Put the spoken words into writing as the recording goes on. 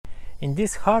In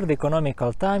this hard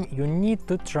economical time, you need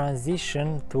to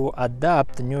transition to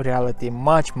adapt to new reality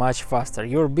much faster.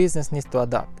 Your business needs to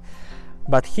adapt.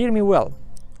 But hear me well,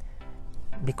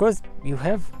 because you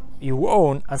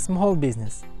own a small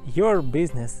business. Your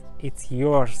business, it's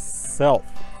yourself.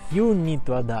 You need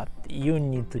to adapt. You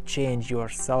need to change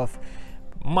yourself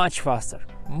much faster,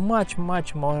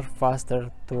 much more faster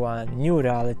to a new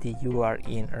reality you are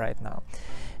in right now.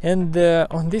 And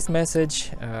on this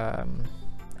message,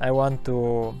 I want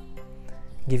to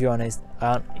give you an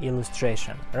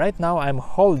illustration. Right now I'm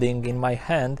holding in my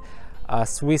hand a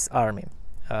Swiss Army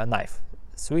knife.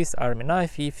 Swiss Army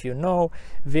knife, if you know,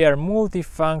 they are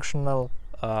multifunctional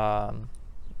army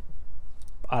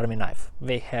knife.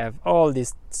 They have all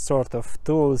these sort of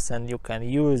tools, and you can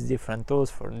use different tools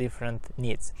for different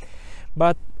needs.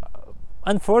 But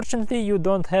unfortunately, you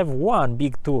don't have one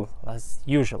big tool as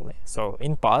usually. So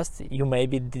in past, you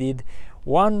maybe did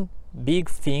one big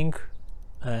thing,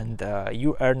 and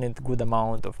you earned good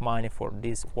amount of money for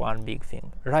this one big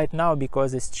thing. Right now,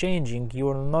 because it's changing,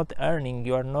 you're not earning.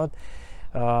 You are not.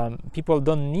 People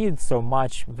don't need so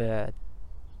much the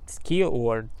skill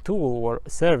or tool or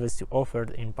service you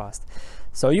offered in past.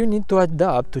 So you need to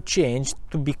adapt, to change,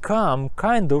 to become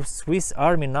kind of Swiss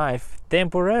Army knife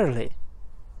temporarily.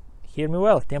 Hear me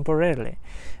well, temporarily,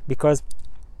 because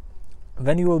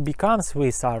when you will become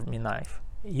Swiss Army knife,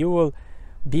 you will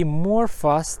be more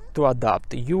fast to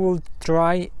adapt. You will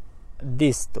try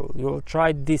this tool, you will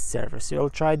try this service, you will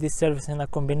try this service in a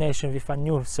combination with a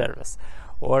new service,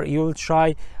 or you will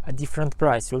try a different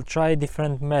price, you'll try a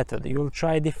different method, you will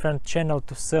try a different channel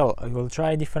to sell, you will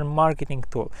try a different marketing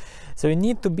tool. So you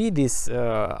need to be this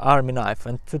army knife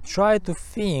and to try to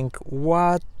think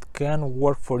what can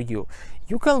work for you.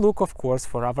 You can look, of course,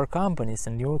 for other companies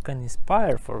and you can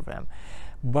inspire for them,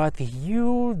 but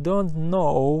you don't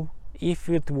know if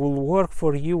it will work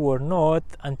for you or not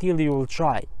until you will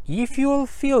try. If you're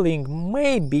feeling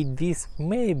maybe this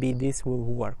will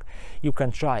work, you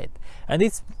can try it, and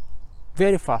it's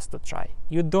very fast to try.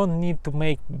 You don't need to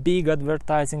make big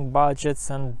advertising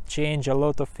budgets and change a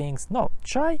lot of things. No,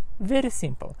 try very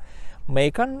simple.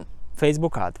 Make a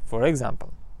Facebook ad, for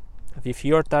example, with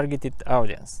your targeted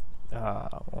audience,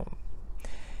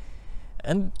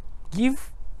 and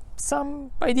give some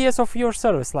ideas of your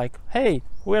service, like, hey,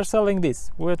 we're selling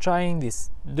this, we're trying this,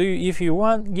 if you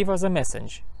want, give us a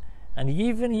message. And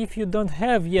even if you don't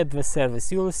have yet the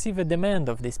service, you will see the demand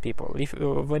of these people, if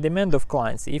the demand of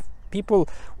clients. If people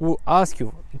will ask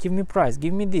you, give me price,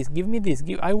 give me this,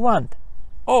 I want,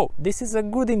 oh, this is a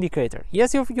good indicator.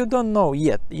 Yes, if you don't know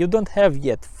yet, you don't have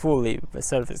yet fully the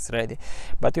service ready,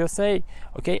 but you say,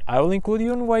 okay, I will include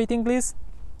you in waiting list,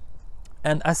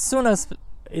 and as soon as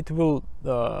it will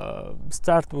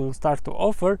start to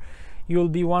offer, you will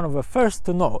be one of the first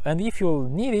to know. And if you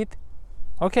need it,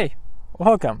 okay,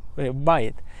 welcome, buy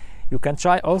it. You can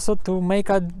try also to make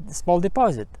a small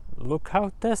deposit. Look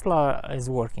how Tesla is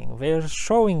working. They're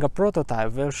showing a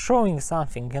prototype, they're showing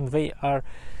something, and they are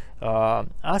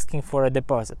asking for a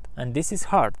deposit. And this is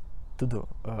hard to do.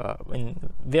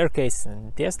 In their case,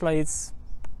 in Tesla, it's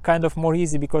kind of more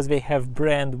easy because they have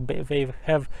brand, they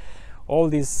have all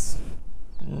these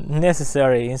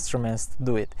necessary instruments to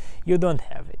do it. You don't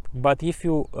have it. But if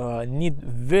you need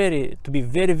to be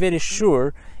very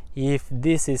sure if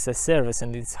this is a service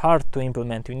and it's hard to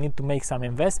implement, you need to make some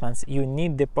investments, you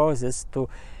need deposits to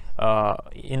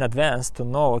in advance to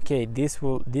know, okay, this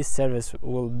service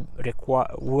will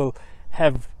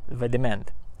have the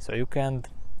demand. So you can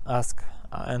ask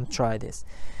and try this.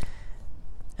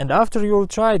 And after you will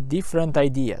try different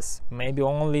ideas, maybe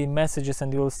only messages,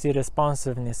 and you will see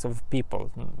responsiveness of people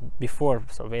before,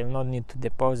 so they will not need to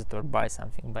deposit or buy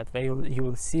something, but you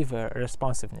will see the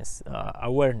responsiveness,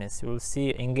 awareness, you will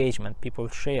see engagement, people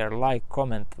share, like,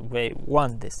 comment, they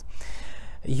want this.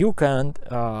 You can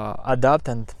adapt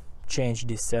and change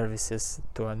these services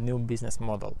to a new business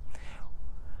model.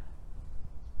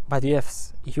 But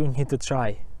yes, you need to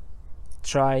try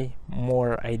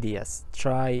more ideas,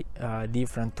 try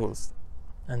different tools,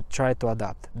 and try to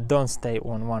adapt. Don't stay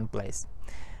on one place.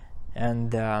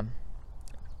 And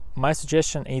my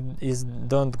suggestion is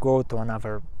don't go to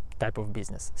another type of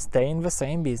business. Stay in the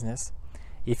same business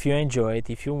if you enjoy it,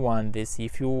 if you want this,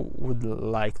 if you would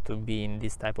like to be in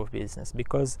this type of business,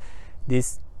 because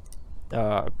this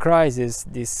crisis,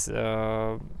 this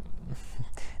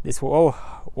all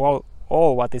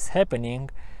what is happening,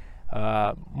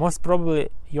 most probably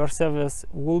your service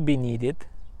will be needed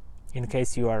in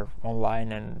case you are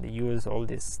online and use all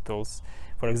these tools.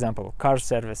 For example, car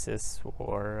services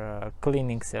or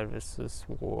cleaning services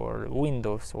or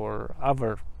windows or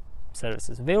other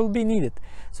services. They will be needed,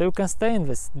 so you can stay in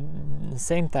this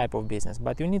same type of business,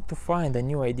 but you need to find a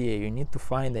new idea, you need to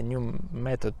find a new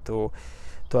method to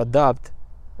adapt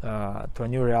to a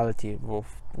new reality of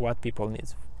what people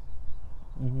need.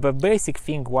 The basic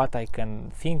thing what I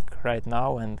can think right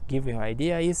now and give you an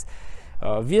idea is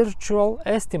virtual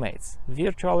estimates.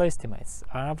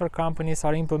 Other companies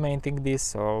are implementing this,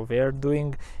 so they're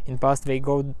doing, in past they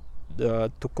go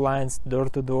to clients door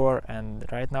to door, and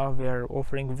right now we are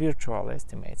offering virtual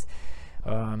estimates.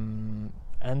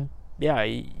 And yeah,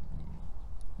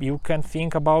 you can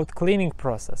think about cleaning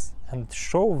process and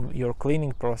show your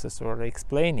cleaning process or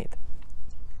explain it,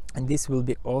 and this will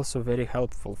be also very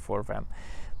helpful for them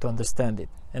to understand it.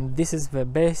 And this is the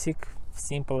basic,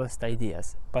 simplest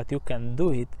ideas, but you can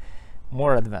do it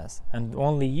more advanced, and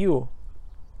only you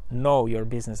know your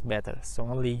business better, so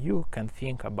only you can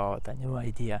think about a new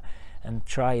idea and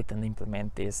try it and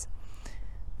implement this.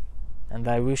 And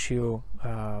I wish you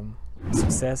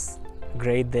success, a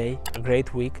great day, a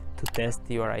great week to test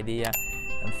your idea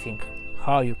and think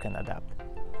how you can adapt,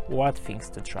 what things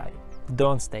to try.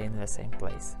 Don't stay in the same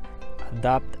place.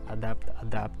 Adapt,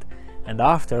 and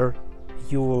after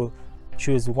you will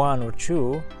choose one or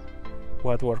two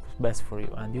what works best for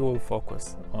you, and you will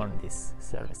focus on these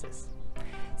services.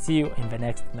 See you in the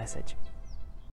next message.